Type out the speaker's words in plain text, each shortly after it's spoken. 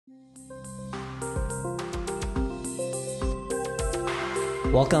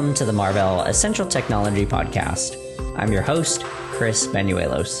Welcome to the Marvell Essential Technology Podcast. I'm your host, Chris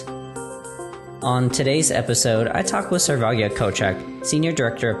Banuelos. On today's episode, I talk with Sarvagya Kochak, Senior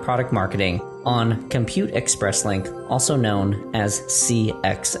Director of Product Marketing, on Compute Express Link, also known as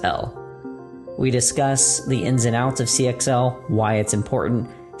CXL. We discuss the ins and outs of CXL, why it's important,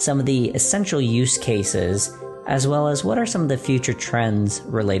 some of the essential use cases, as well as what are some of the future trends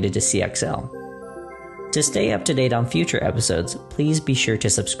related to CXL. To stay up to date on future episodes, please be sure to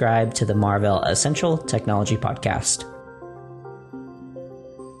subscribe to the Marvell Essential Technology Podcast.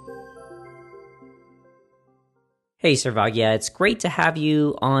 Hey Sarvagya, it's great to have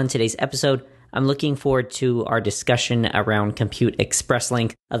you on today's episode. I'm looking forward to our discussion around Compute Express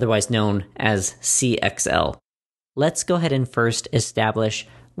Link, otherwise known as CXL. Let's go ahead and first establish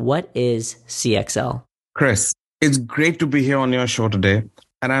what is CXL. Chris, it's great to be here on your show today,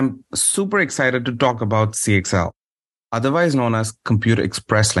 and I'm super excited to talk about CXL, otherwise known as Compute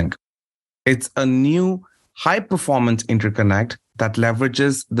Express Link. It's a new high-performance interconnect that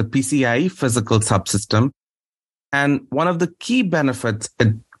leverages the PCIe physical subsystem. And one of the key benefits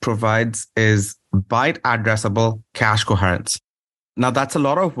it provides is byte addressable cache coherence. Now, that's a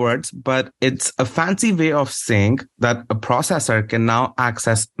lot of words, but it's a fancy way of saying that a processor can now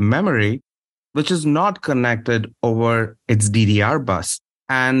access memory, which is not connected over its DDR bus,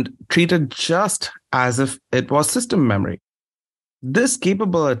 and treated just as if it was system memory. This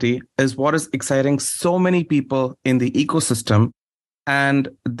capability is what is exciting so many people in the ecosystem. And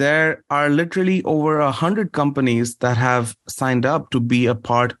there are literally over 100 companies that have signed up to be a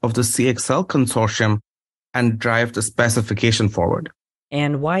part of the CXL consortium and drive the specification forward.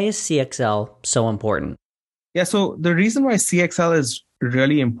 And why is CXL so important? Yeah, so the reason why CXL is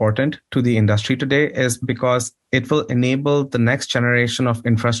really important to the industry today is because it will enable the next generation of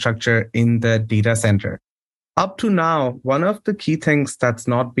infrastructure in the data center. Up to now, one of the key things that's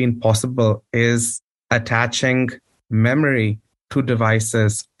not been possible is attaching memory to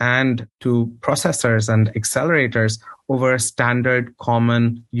devices and to processors and accelerators over a standard,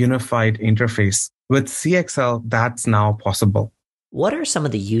 common, unified interface. With CXL, that's now possible. What are some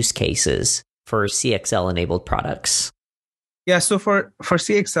of the use cases for CXL-enabled products? Yeah, so for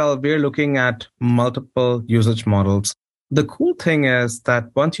CXL, we're looking at multiple usage models. The cool thing is that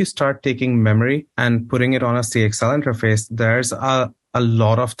once you start taking memory and putting it on a CXL interface, there's a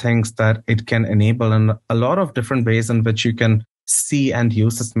lot of things that it can enable and a lot of different ways in which you can see and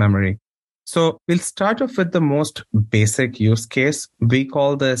use this memory. So we'll start off with the most basic use case. We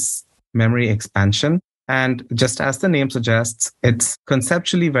call this memory expansion. And just as the name suggests, it's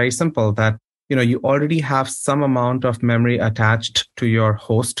conceptually very simple that you already have some amount of memory attached to your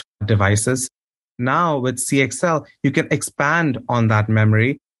host devices. Now with CXL, you can expand on that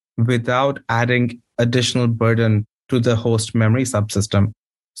memory without adding additional burden to the host memory subsystem.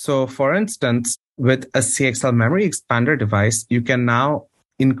 So for instance, with a CXL memory expander device, you can now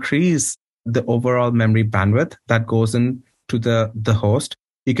increase the overall memory bandwidth that goes into the host.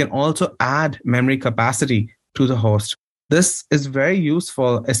 You can also add memory capacity to the host. This is very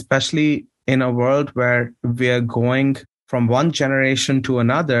useful, especially in a world where we are going from one generation to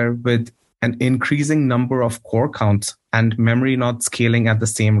another with an increasing number of core counts and memory not scaling at the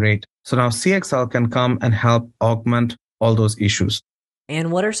same rate. So now CXL can come and help augment all those issues.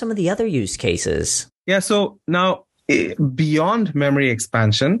 And what are some of the other use cases? Yeah, so now beyond memory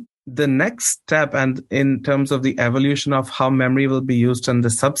expansion, the next step and in terms of the evolution of how memory will be used in the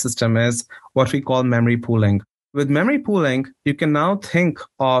subsystem is what we call memory pooling. With memory pooling, you can now think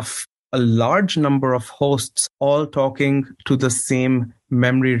of a large number of hosts all talking to the same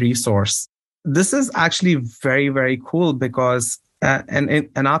memory resource. This is actually very, very cool because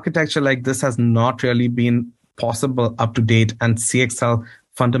an architecture like this has not really been possible up to date, and CXL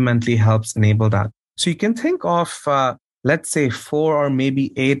fundamentally helps enable that. So you can think of, let's say, 4 or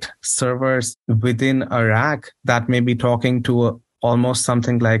maybe 8 servers within a rack that may be talking to almost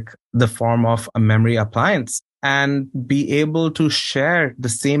something like the form of a memory appliance and be able to share the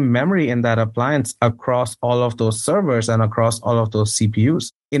same memory in that appliance across all of those servers and across all of those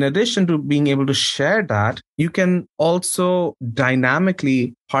CPUs. In addition to being able to share that, you can also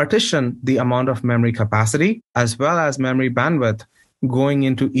dynamically partition the amount of memory capacity as well as memory bandwidth going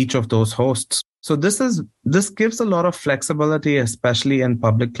into each of those hosts. So this gives a lot of flexibility, especially in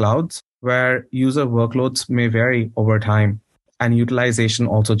public clouds where user workloads may vary over time and utilization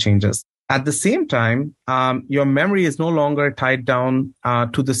also changes. At the same time, your memory is no longer tied down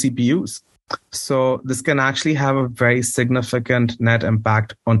to the CPUs. So this can actually have a very significant net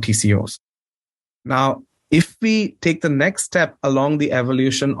impact on TCOs. Now, if we take the next step along the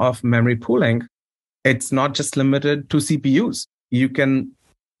evolution of memory pooling, it's not just limited to CPUs. You can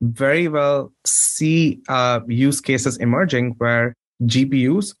very well see use cases emerging where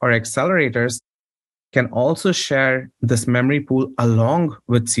GPUs or accelerators can also share this memory pool along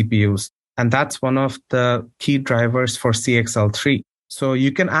with CPUs. And that's one of the key drivers for CXL3. So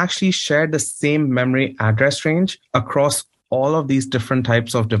you can actually share the same memory address range across all of these different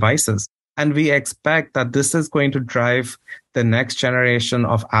types of devices. And we expect that this is going to drive the next generation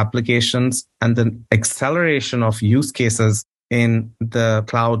of applications and the acceleration of use cases in the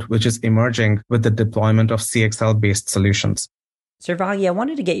cloud, which is emerging with the deployment of CXL-based solutions. Sarvagya, I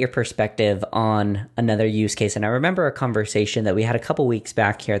wanted to get your perspective on another use case. And I remember a conversation that we had a couple weeks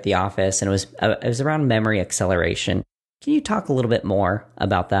back here at the office, and it was around memory acceleration. Can you talk a little bit more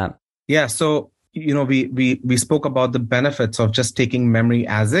about that? Yeah, so we spoke about the benefits of just taking memory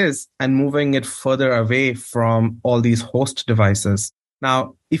as is and moving it further away from all these host devices.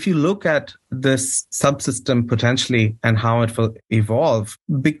 Now, if you look at this subsystem potentially and how it will evolve,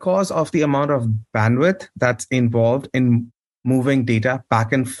 because of the amount of bandwidth that's involved in moving data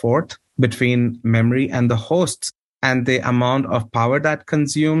back and forth between memory and the hosts, and the amount of power that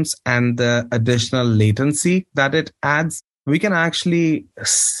consumes and the additional latency that it adds, we can actually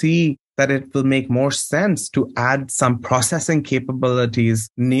see that it will make more sense to add some processing capabilities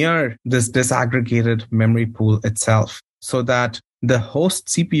near this disaggregated memory pool itself, so that the host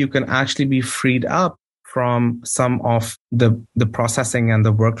CPU can actually be freed up from some of the processing and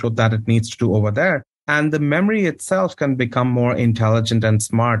the workload that it needs to do over there. And the memory itself can become more intelligent and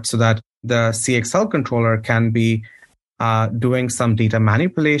smart, so that the CXL controller can be doing some data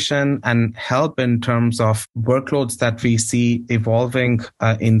manipulation and help in terms of workloads that we see evolving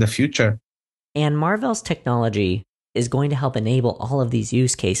in the future. And Marvell's technology is going to help enable all of these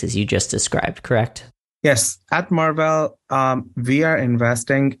use cases you just described, correct? Yes. At Marvell, we are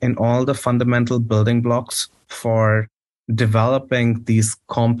investing in all the fundamental building blocks for developing these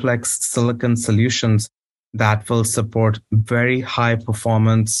complex silicon solutions that will support very high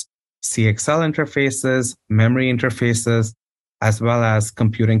performance CXL interfaces, memory interfaces, as well as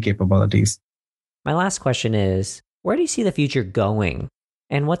computing capabilities. My last question is, where do you see the future going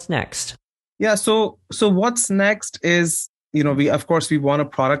and what's next? Yeah, so what's next is, we want to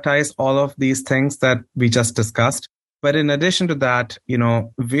productize all of these things that we just discussed. But in addition to that,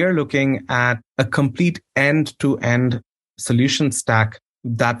 we're looking at a complete end-to-end solution stack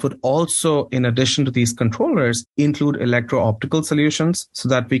that would also, in addition to these controllers, include electro-optical solutions so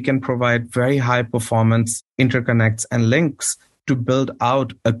that we can provide very high performance interconnects and links to build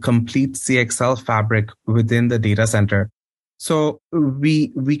out a complete CXL fabric within the data center. So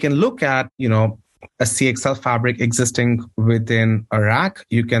we can look at, a CXL fabric existing within a rack.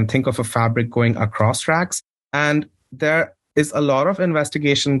 You can think of a fabric going across racks. And there is a lot of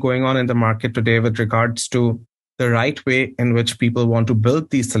investigation going on in the market today with regards to the right way in which people want to build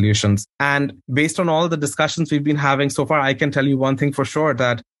these solutions. And based on all the discussions we've been having so far, I can tell you one thing for sure,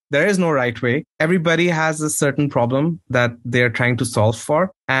 that there is no right way. Everybody has a certain problem that they're trying to solve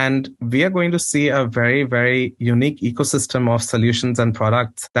for. And we are going to see a very, very unique ecosystem of solutions and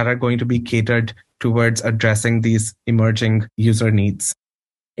products that are going to be catered towards addressing these emerging user needs.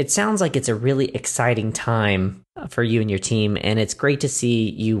 It sounds like it's a really exciting time for you and your team, and it's great to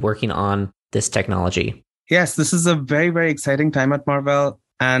see you working on this technology. Yes, this is a very, very exciting time at Marvell,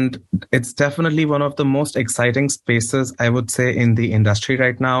 and it's definitely one of the most exciting spaces, I would say, in the industry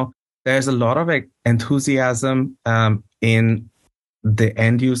right now. There's a lot of enthusiasm in the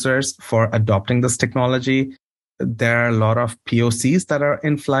end users for adopting this technology. There are a lot of POCs that are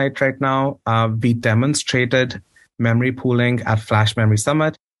in flight right now. We demonstrated memory pooling at Flash Memory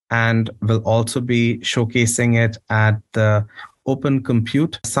Summit, and will also be showcasing it at the Open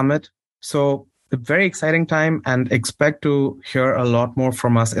Compute Summit. So a very exciting time, and expect to hear a lot more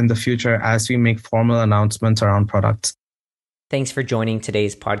from us in the future as we make formal announcements around products. Thanks for joining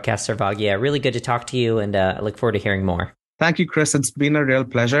today's podcast, Sarvagya. Really good to talk to you, and I look forward to hearing more. Thank you, Chris. It's been a real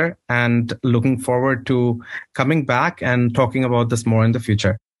pleasure, and looking forward to coming back and talking about this more in the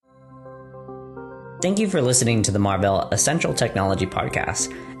future. Thank you for listening to the Marvell Essential Technology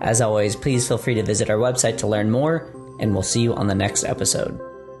Podcast. As always, please feel free to visit our website to learn more, and we'll see you on the next episode.